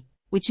activity,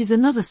 which is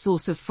another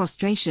source of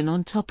frustration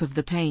on top of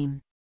the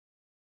pain.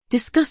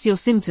 Discuss your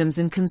symptoms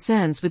and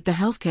concerns with the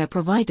healthcare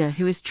provider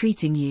who is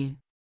treating you.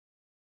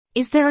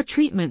 Is there a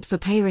treatment for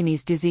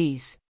Peyronies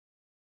disease?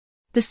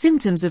 The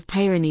symptoms of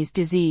Peyronies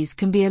disease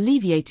can be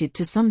alleviated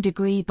to some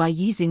degree by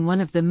using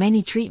one of the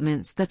many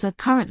treatments that are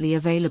currently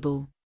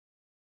available.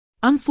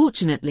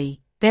 Unfortunately,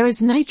 there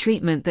is no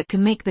treatment that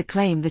can make the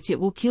claim that it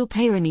will cure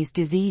Peyronies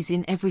disease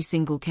in every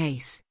single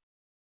case.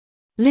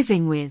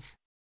 Living with.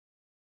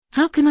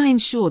 How can I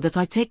ensure that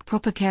I take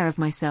proper care of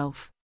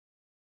myself?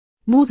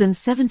 More than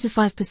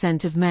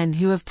 75% of men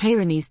who have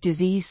Peyronies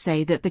disease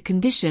say that the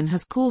condition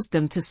has caused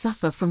them to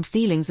suffer from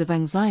feelings of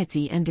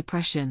anxiety and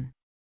depression.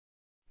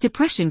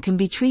 Depression can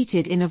be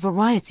treated in a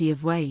variety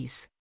of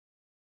ways.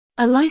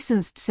 A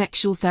licensed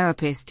sexual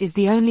therapist is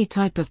the only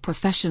type of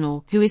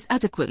professional who is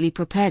adequately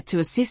prepared to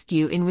assist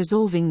you in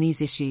resolving these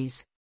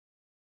issues.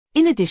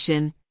 In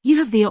addition, you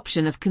have the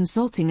option of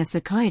consulting a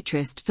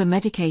psychiatrist for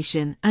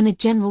medication and a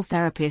general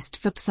therapist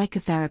for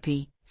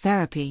psychotherapy,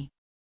 therapy.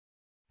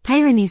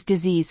 Peyronies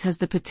disease has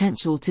the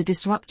potential to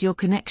disrupt your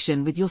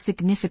connection with your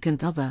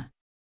significant other.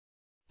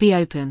 Be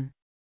open.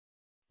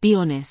 Be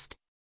honest.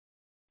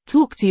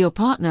 Talk to your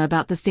partner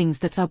about the things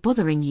that are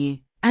bothering you,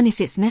 and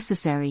if it's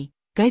necessary,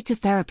 go to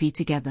therapy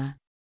together.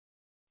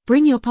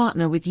 Bring your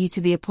partner with you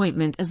to the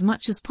appointment as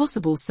much as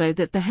possible so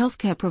that the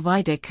healthcare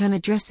provider can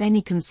address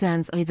any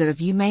concerns either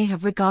of you may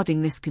have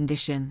regarding this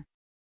condition.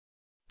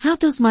 How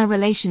does my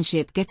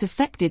relationship get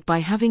affected by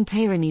having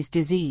Peyronies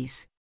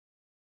disease?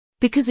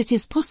 Because it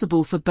is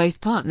possible for both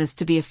partners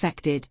to be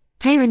affected,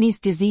 Peyronies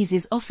disease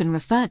is often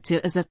referred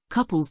to as a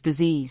couple's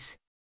disease.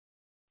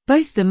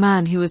 Both the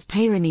man who has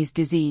Peyronies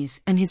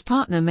disease and his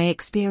partner may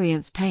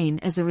experience pain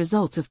as a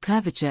result of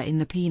curvature in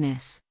the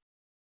penis.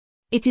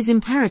 It is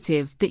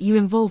imperative that you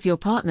involve your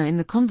partner in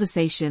the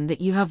conversation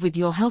that you have with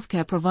your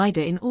healthcare provider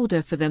in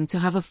order for them to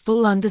have a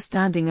full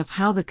understanding of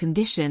how the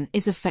condition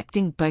is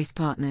affecting both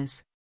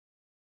partners.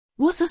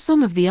 What are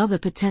some of the other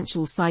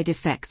potential side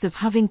effects of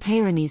having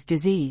Peyronies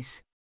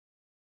disease?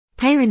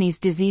 Peyronies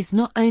disease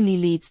not only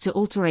leads to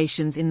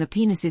alterations in the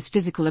penis's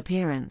physical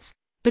appearance,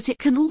 but it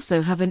can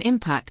also have an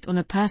impact on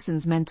a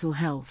person's mental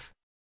health.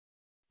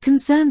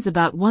 Concerns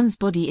about one's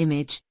body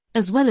image,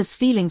 as well as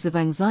feelings of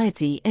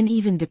anxiety and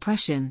even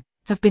depression,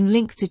 have been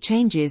linked to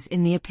changes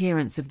in the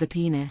appearance of the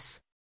penis.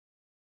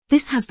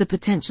 This has the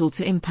potential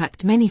to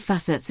impact many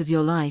facets of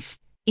your life,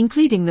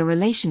 including the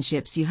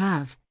relationships you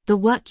have, the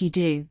work you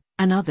do,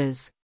 and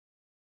others.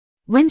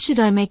 When should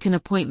I make an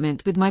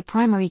appointment with my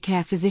primary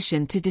care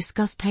physician to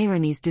discuss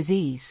Peyronies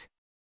disease?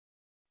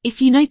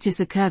 If you notice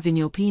a curve in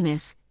your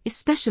penis,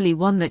 especially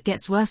one that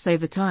gets worse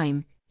over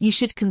time, you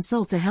should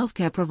consult a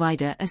healthcare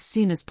provider as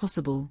soon as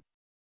possible.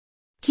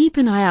 Keep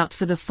an eye out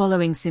for the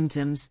following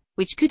symptoms,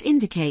 which could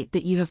indicate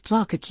that you have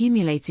plaque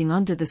accumulating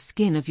under the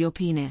skin of your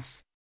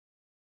penis.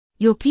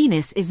 Your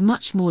penis is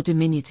much more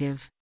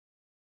diminutive.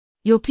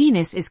 Your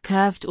penis is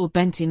curved or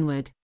bent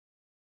inward.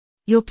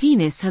 Your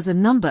penis has a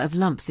number of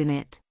lumps in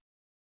it.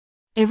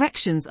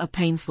 Erections are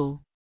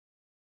painful.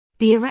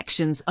 The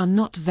erections are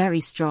not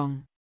very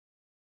strong.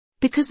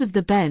 Because of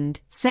the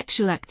bend,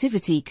 sexual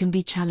activity can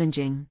be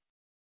challenging.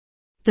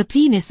 The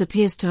penis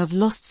appears to have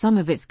lost some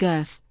of its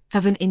girth,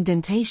 have an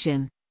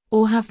indentation,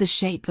 or have the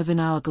shape of an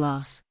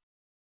hourglass.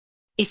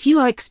 If you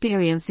are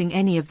experiencing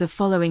any of the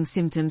following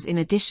symptoms in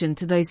addition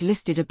to those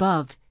listed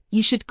above,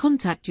 you should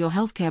contact your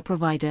healthcare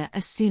provider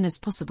as soon as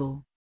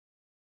possible.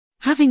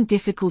 Having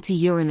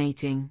difficulty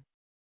urinating.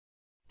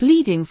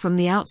 Bleeding from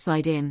the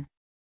outside in.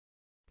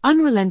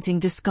 Unrelenting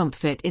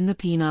discomfort in the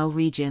penile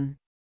region.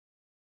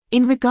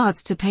 In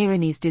regards to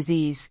Peyronies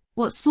disease,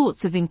 what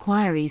sorts of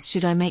inquiries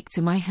should I make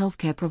to my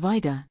healthcare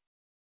provider?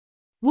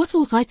 What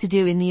ought I to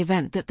do in the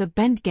event that the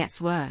bend gets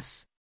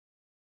worse?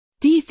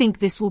 Do you think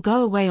this will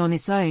go away on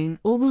its own,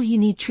 or will you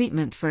need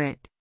treatment for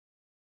it?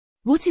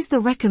 What is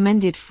the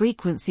recommended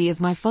frequency of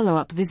my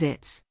follow-up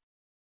visits?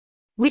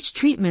 Which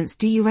treatments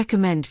do you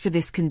recommend for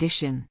this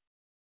condition?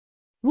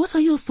 What are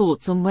your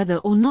thoughts on whether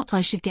or not I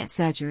should get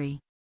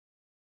surgery?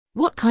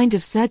 What kind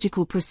of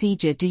surgical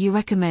procedure do you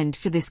recommend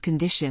for this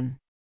condition?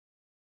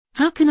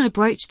 How can I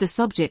broach the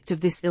subject of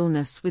this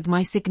illness with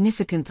my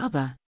significant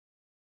other?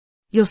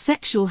 Your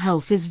sexual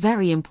health is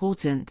very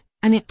important,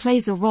 and it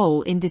plays a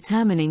role in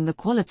determining the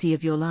quality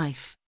of your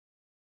life.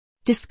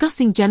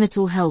 Discussing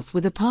genital health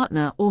with a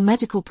partner or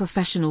medical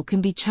professional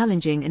can be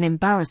challenging and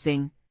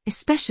embarrassing,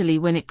 especially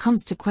when it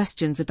comes to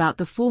questions about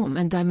the form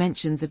and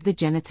dimensions of the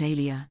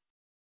genitalia.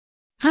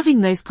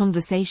 Having those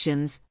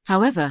conversations,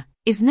 however,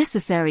 is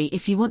necessary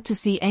if you want to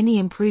see any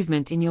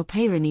improvement in your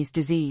Peyronies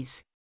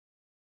disease.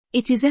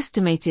 It is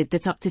estimated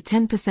that up to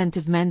 10%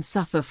 of men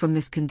suffer from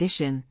this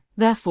condition,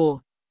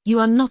 therefore, you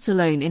are not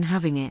alone in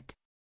having it.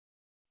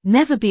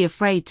 Never be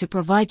afraid to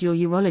provide your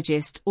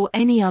urologist or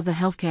any other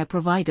healthcare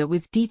provider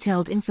with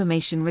detailed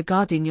information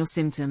regarding your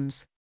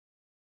symptoms.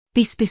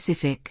 Be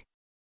specific.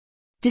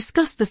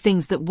 Discuss the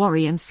things that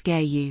worry and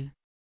scare you.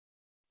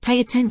 Pay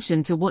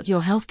attention to what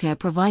your healthcare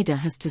provider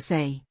has to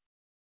say.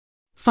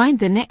 Find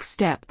the next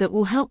step that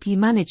will help you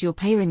manage your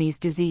Peyronies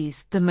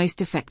disease the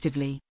most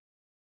effectively.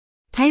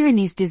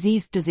 Peyronies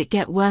disease. Does it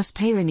get worse?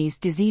 Peyronies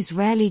disease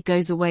rarely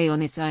goes away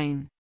on its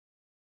own.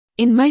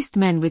 In most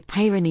men with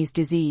Peyronies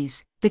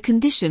disease, the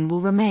condition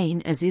will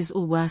remain as is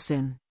or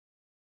worsen.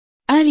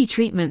 Early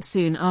treatment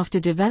soon after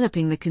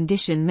developing the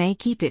condition may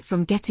keep it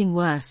from getting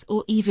worse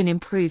or even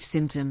improve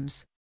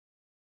symptoms.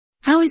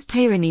 How is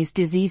Peyronies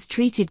disease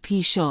treated?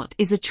 P-shot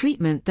is a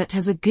treatment that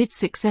has a good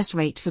success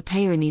rate for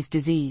Peyronies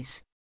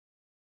disease.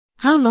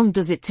 How long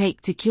does it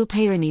take to cure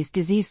Peyronies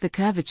disease? The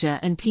curvature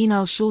and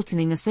penile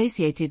shortening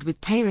associated with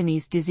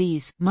Peyronies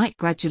disease might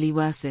gradually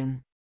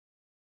worsen.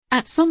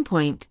 At some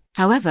point,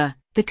 however,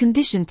 the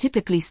condition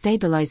typically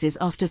stabilizes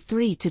after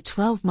 3 to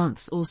 12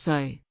 months or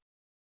so.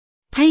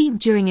 Pain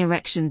during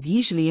erections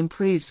usually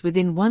improves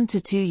within 1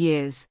 to 2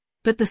 years,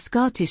 but the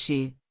scar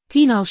tissue,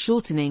 penile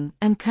shortening,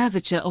 and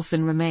curvature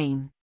often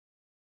remain.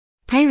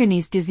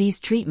 Peyronies disease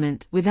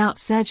treatment without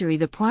surgery.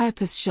 The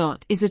Priapus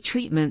shot is a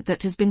treatment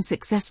that has been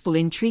successful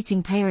in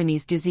treating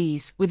Peyronies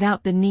disease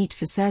without the need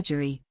for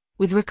surgery,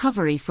 with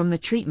recovery from the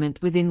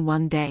treatment within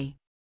 1 day.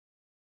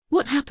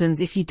 What happens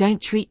if you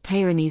don't treat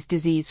Peyronies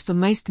disease? For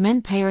most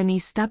men,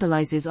 Peyronies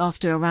stabilizes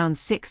after around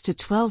 6 to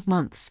 12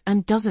 months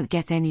and doesn't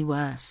get any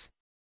worse.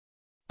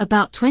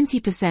 About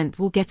 20%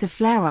 will get a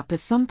flare-up at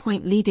some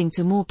point, leading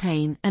to more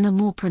pain and a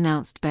more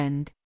pronounced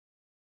bend.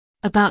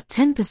 About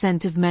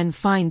 10% of men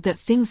find that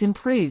things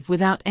improve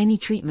without any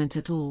treatment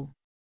at all.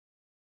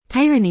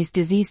 Peyronies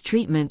disease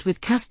treatment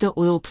with castor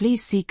oil.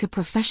 Please seek a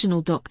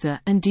professional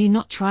doctor and do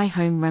not try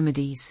home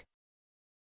remedies.